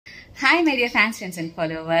Hi my dear fans, friends and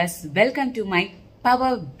followers. Welcome to my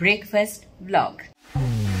Power Breakfast vlog.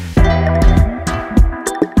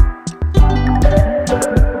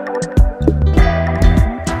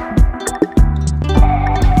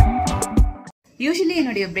 Usually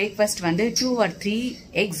என்னுடைய breakfast வந்து 2 or 3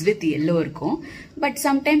 eggs with yellow இருக்கும். But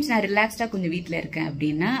sometimes நான் relaxed கொஞ்சம் வீட்ல இருக்கேன்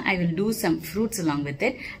அப்படின்னா I will do some fruits along with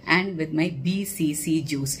it and with my BCC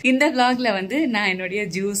juice. இந்த vlogல வந்து நான் என்னுடைய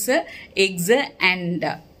juice, eggs and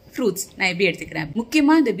fruits நான் எப்படி எடுத்துக்கிறேன்.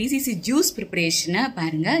 முக்கியமா இந்த BCC juice preparation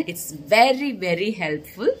பாருங்க. It's very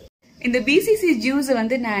helpful. இந்த BCC juice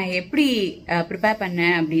வந்து நான் எப்படி prepare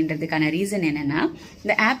பண்ணேன் அப்படின்றதுக்கான ரீசன் என்னன்னா,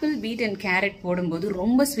 இந்த ஆப்பிள், பீட் அண்ட் கேரட் போடும்போது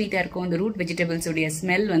ரொம்ப ஸ்வீட்டா இருக்கும். இந்த ரூட் வெஜிடபிள்ஸ் உடைய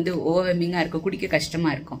ஸ்மெல் வந்து ஓவர்வெல்மிங்கா இருக்கும், குடிக்க கஷ்டமா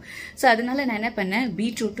இருக்கும். ஸோ அதனால நான் என்ன பண்ணேன்,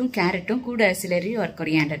 பீட்ரூட்டும் கேரட்டும் கூட சிலரி ஒரு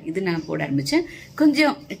கொரியாண்டர் இது நான் போட ஆரம்பிச்சேன்.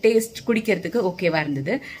 கொஞ்சம் டேஸ்ட் குடிக்கிறதுக்கு ஓகேவா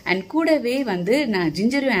இருந்தது. அண்ட் கூடவே வந்து நான்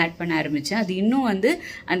ஜிஞ்சரும் ஆட் பண்ண ஆரம்பிச்சேன். அது இன்னும் வந்து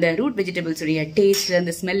அந்த ரூட் வெஜிடபிள்ஸ் உடைய டேஸ்ட்,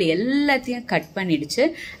 அந்த ஸ்மெல் எல்லாத்தையும் கட் பண்ணிடுச்சு.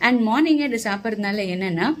 அண்ட் மார்னிங்கே இது சாப்பிட்றதுனால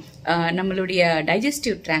என்னன்னா, நம்மளுடைய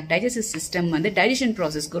டைஜஸ்டிவ் சிஸ்டம் வந்து டைஜஷன்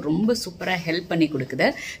ப்ராசஸ்க்கு ரொம்ப சூப்பரா ஹெல்ப் பண்ணி கொடுக்குது.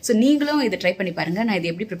 ஸோ நீங்களும் இதை ட்ரை பண்ணி பாருங்க. நான்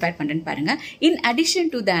இது எப்படி ப்ரிப்பேர் பண்றேன்னு பாருங்க. இன்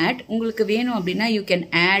அடிஷன் டு தட் உங்களுக்கு வேணும் அப்படின்னா you can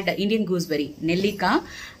add Indian gooseberry, நெல்லிக்காய்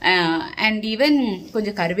அண்ட் ஈவன்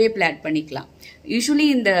கொஞ்சம் கருவேப்பிலை ஆட் பண்ணிக்கலாம். யூஸ்வலி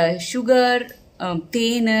இந்த சுகர்,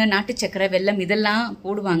 தேன், நாட்டு சக்கரை, வெல்லம் இதெல்லாம்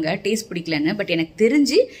போடுவாங்க டேஸ்ட் பிடிக்கலன்னு. பட் எனக்கு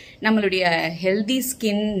தெரிஞ்சு நம்மளுடைய healthy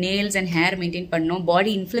skin, nails and hair maintain பண்ணணும்,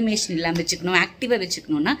 பாடி இன்ஃப்ளமேஷன் இல்லாமல் வச்சுக்கணும், ஆக்டிவாக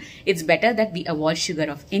வச்சுக்கணும்னா it's better that we avoid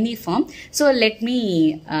sugar half any form. So let me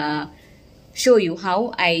show you how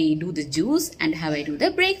I do the juice and how I do the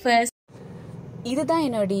breakfast. இதுதான்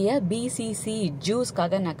என்னுடைய BCC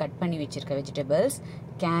ஜூஸ்க்காக நான் cut பண்ணி வச்சிருக்க vegetables: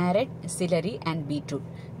 carrot, சிலரி and beetroot.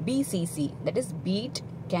 BCC that is beet,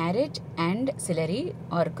 carrot and celery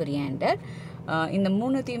or coriander. இந்த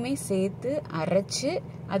மூணுத்தையுமே சேர்த்து அரைச்சு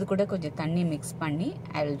அது கூட கொஞ்சம் தண்ணி மிக்ஸ் பண்ணி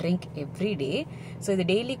I will drink every day. So இது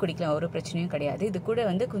டெய்லி குடிக்கலாம், ஒரு பிரச்சனையும் கிடையாது. இது கூட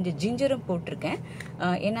வந்து கொஞ்சம் ஜிஞ்சரும் போட்டிருக்கேன்.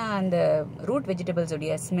 ஏன்னா அந்த ரூட் வெஜிடபிள்ஸ்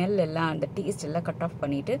உடைய ஸ்மெல் எல்லாம், அந்த டேஸ்ட் எல்லாம் கட் ஆஃப்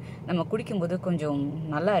பண்ணிட்டு நம்ம குடிக்கும்போது கொஞ்சம்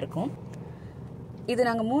நல்லா இருக்கும். இது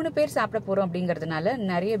நாங்கள் 3 பேர் சாப்பிட போகிறோம் அப்படிங்கிறதுனால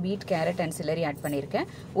நிறைய பீட், கேரட் அண்ட் சிலரி ஆட் பண்ணியிருக்கேன்.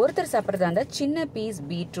 ஒருத்தர் சாப்பிட்றதா இருந்தால் சின்ன பீஸ்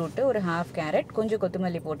பீட்ரூட்டு, ஒரு ஹாஃப் கேரட், கொஞ்சம்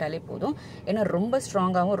கொத்தமல்லி போட்டாலே போதும். ஏன்னா ரொம்ப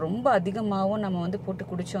ஸ்ட்ராங்காகவும் ரொம்ப அதிகமாகவும் நம்ம வந்து போட்டு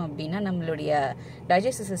குடித்தோம் அப்படின்னா நம்மளுடைய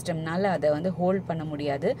டைஜஸ்டிவ் சிஸ்டம்னால அதை வந்து ஹோல்ட் பண்ண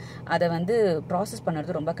முடியாது. அதை வந்து ப்ராசஸ்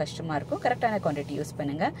பண்ணுறது ரொம்ப கஷ்டமாக இருக்கும். கரெக்டான குவான்டிட்டி யூஸ்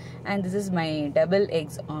பண்ணுங்கள். And this is my double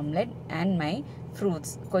X omelette and my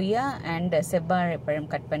fruits, கொய்யா அண்ட் செவ்வாழைப்பழம்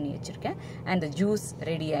கட் பண்ணி வச்சுருக்கேன். அண்ட் ஜூஸ்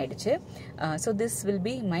ரெடி ஆயிடுச்சு. So this will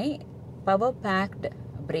be my power packed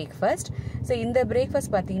breakfast. So இந்த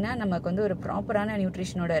பிரேக்ஃபாஸ்ட் பார்த்தீங்கன்னா நமக்கு வந்து ஒரு ப்ராப்பரான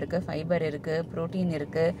நியூட்ரிஷனோட இருக்குது. ஃபைபர் இருக்குது, ப்ரோட்டீன்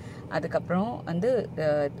இருக்குது, அதுக்கப்புறம் வந்து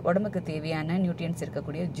உடம்புக்கு தேவையான நியூட்ரியன்ஸ்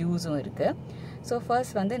இருக்கக்கூடிய ஜூஸும் இருக்குது. ஸோ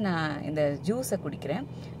ஃபர்ஸ்ட் வந்து நான் இந்த ஜூஸை குடிக்கிறேன்.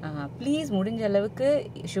 ப்ளீஸ் முடிஞ்ச அளவுக்கு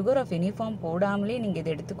சுகர் ஆஃப் எனி ஃபார்ம் போடாமலே நீங்கள்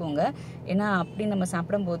இதை எடுத்துக்கோங்க. ஏன்னா அப்படி நம்ம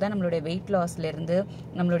சாப்பிடும்போது தான் நம்மளுடைய வெயிட் லாஸ்லேருந்து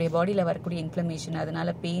நம்மளுடைய பாடியில் வரக்கூடிய இன்ஃப்ளமேஷன்,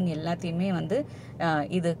 அதனால பெயின் எல்லாத்தையுமே வந்து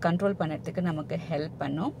இது கண்ட்ரோல் பண்ணுறதுக்கு நமக்கு ஹெல்ப்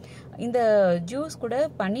பண்ணும். இந்த ஜூஸ் கூட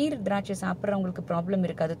பன்னீர் திராட்சை சாப்பிட்றவங்களுக்கு ப்ராப்ளம்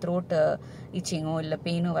இருக்காது, த்ரோட் இச்சிங்கோ இல்லை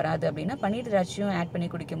பெயினோ வராது அப்படின்னா பன்னீர் திராட்சையும் ஆட் பண்ணி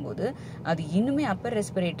குடிக்கும்போது அது இன்னுமே அப்பர்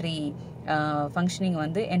ரெஸ்பிரேட்டரி ஃபங்க்ஷனிங்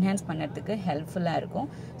வந்து என்ஹான்ஸ் பண்ணுறதுக்கு ஹெல்ப்ஃபுல்லாக இருக்கும்.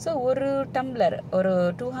 ஸோ ஒரு டம்ளர், ஒரு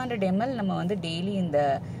 200 ml நம்ம வந்து டெய்லி இந்த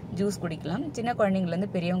ஜூஸ் குடிக்கலாம். சின்ன குழந்தைங்கலேருந்து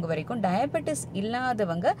பெரியவங்க வரைக்கும். டயபெட்டிஸ்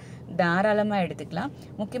இல்லாதவங்க தாராளமாக எடுத்துக்கலாம்.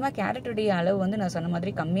 முக்கியமாக கேரட்டுடைய அளவு வந்து நான் சொன்ன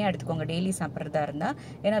மாதிரி கம்மியாக எடுத்துக்கோங்க டெய்லி சாப்பிட்றதா இருந்தால்.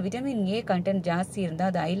 ஏன்னா விட்டமின் ஏ கண்டென்ட் ஜாஸ்தி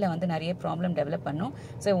இருந்தால் அது ஐயில் வந்து நிறைய ப்ராப்ளம் டெவலப் பண்ணும்.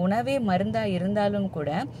 ஸோ உணவே மருந்தாக இருந்தாலும்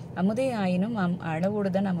கூட அமுதே ஆயினும்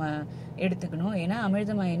அளவோடு தான் நம்ம எடுத்துக்கணும். ஏன்னா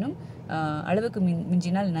அமிர்தமாயினும் அளவுக்கு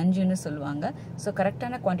மிஞ்சினால் நஞ்சுன்னு சொல்லுவாங்க. ஸோ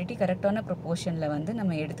கரெக்டான குவான்டிட்டி, கரெக்டான ப்ரொபோர்ஷனில் வந்து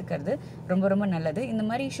நம்ம எடுத்துக்கிறது ரொம்ப நல்லது. இந்த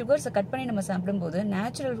மாதிரி சுகர்ஸை கட் பண்ணி நம்ம சாப்பிடும்போது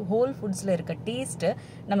நேச்சுரல் ஹோல் ஃபுட்ஸில் இருக்க டேஸ்ட்டு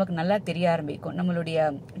நமக்கு நல்லா தெரிய ஆரம்பிக்கும். நம்மளுடைய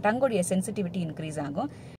டங்கோடைய சென்சிட்டிவிட்டி இன்க்ரீஸ்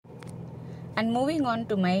ஆகும். And moving on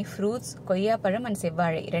to my fruits, கொய்யாப்பழம் அண்ட்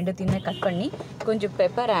செவ்வாழை ரெண்டுத்தையுமே கட் பண்ணி கொஞ்சம்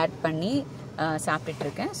பெப்பர் ஆட் பண்ணி சாப்பிட்டுட்டு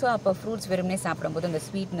இருக்கேன். ஸோ அப்போ ஃப்ரூட்ஸ் வெறுமனே சாப்பிடும்போது அந்த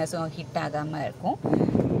ஸ்வீட்னஸும் ஹிட் ஆகாமல் இருக்கும்,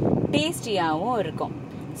 டேஸ்டியாகவும் இருக்கும்.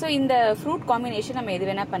 ஸோ இந்த ஃப்ரூட் காம்பினேஷன் நம்ம எது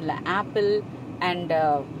வேணால் பண்ணலாம். ஆப்பிள் அண்ட்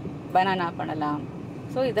பனானா பண்ணலாம்.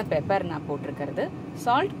 ஸோ இதுதான் பெப்பர் நான் போட்டிருக்கிறது.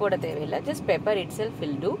 சால்ட் போட தேவையில்லை, just pepper it self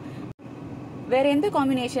will do. வேற எந்த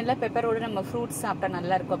காம்பினேஷனில் பெப்பரோடு நம்ம ஃப்ரூட்ஸ் சாப்பிட்டா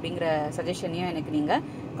நல்லா இருக்கும் அப்படிங்கிற சஜஷனையும் எனக்கு நீங்கள்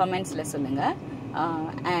கமெண்ட்ஸில் சொல்லுங்கள்.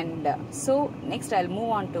 And so next I will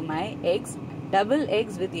move on to my X. Double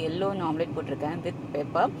X with yellow omelette போட்டிருக்கேன் வித்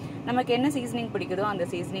பெப்பர். நமக்கு என்ன சீசனிங் பிடிக்குதோ அந்த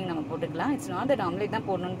சீசனிங் நம்ம போட்டுக்கலாம். இட்ஸ் நாட் தட் ஆம்லெட் தான்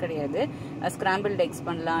போடணும்னு கிடையாது. ஸ்கிராம்பிள்டு எக்ஸ்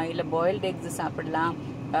பண்ணலாம், இல்லை பாயில்டு எக்ஸ் சாப்பிடலாம்.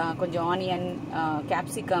 கொஞ்சம் ஆனியன்,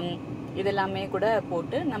 கேப்சிகம், இதெல்லாமே கூட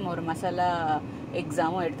போட்டு நம்ம ஒரு மசாலா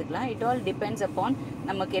எக்ஸாமும் எடுத்துக்கலாம். இட் ஆல் டிபெண்ட்ஸ் அப்பான்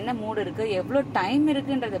நமக்கு என்ன மூடு இருக்குது, எவ்வளோ டைம்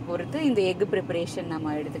இருக்குன்றதை பொறுத்து இந்த எக் ப்ரிப்பரேஷன்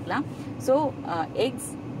நம்ம எடுத்துக்கலாம். So X,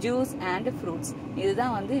 juice and fruits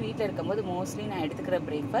இதுதான் வந்து வீட்டில் இருக்கும்போது மோஸ்ட்லி நான் எடுத்துக்கிற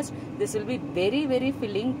breakfast. This will be very very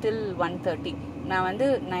filling டில் 1:30. நான் வந்து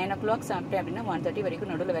 9 o'clock சாப்பிட்டேன் அப்படின்னா 1:30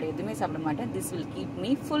 வரைக்கும் நடுவில் வேறு எதுவுமே சாப்பிட மாட்டேன். This will keep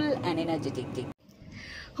me full and energetic.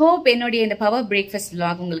 Hope என்னுடைய இந்த பவர் பிரேக்ஃபாஸ்ட்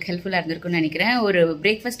vlog உங்களுக்கு ஹெல்ப்ஃபுல்லாக இருந்திருக்கும்னு நினைக்கிறேன். ஒரு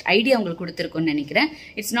பிரேக்ஃபாஸ்ட் ஐடியா உங்களுக்கு கொடுத்துருக்குன்னு நினைக்கிறேன்.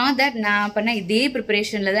 இட்ஸ் நாட் தட் நான் பண்ண இதே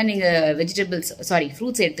ப்ரிப்பரேஷனில் தான் நீங்கள்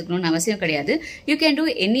ஃப்ரூட்ஸ் எடுத்துக்கணும்னு அவசியம் கிடையாது. You can do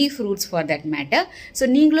any fruits for that matter. So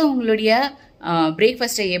நீங்களும் உங்களுடைய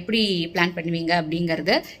பிரேக்ஃபாஸ்ட்டை எப்படி பிளான் பண்ணுவீங்க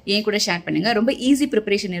அப்படிங்கிறத என் கூட ஷேர் பண்ணுங்கள். ரொம்ப ஈஸி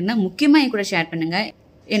ப்ரிப்பரேஷன் இருந்தால் முக்கியமாக என் கூட ஷேர் பண்ணுங்கள்.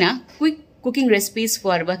 ஏன்னா quick cooking recipes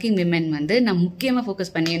for working women வந்து நான் முக்கியமாக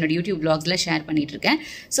ஃபோக்கஸ் பண்ணி என்னோட யூடியூப் vlogsல ஷேர் பண்ணிட்டு இருக்கேன்.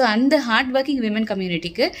 ஸோ அந்த ஹார்ட் ஒர்க்கிங் விமன்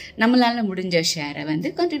கம்யூனிட்டிக்கு நம்மளால முடிஞ்ச ஷேரை வந்து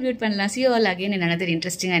கான்ட்ரிபியூட் பண்ணலாம். See you all again in another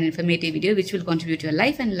interesting and informative video which will contribute to your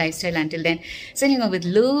life and lifestyle. Until then, sending off with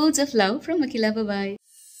loads of love from Akila. Bye bye.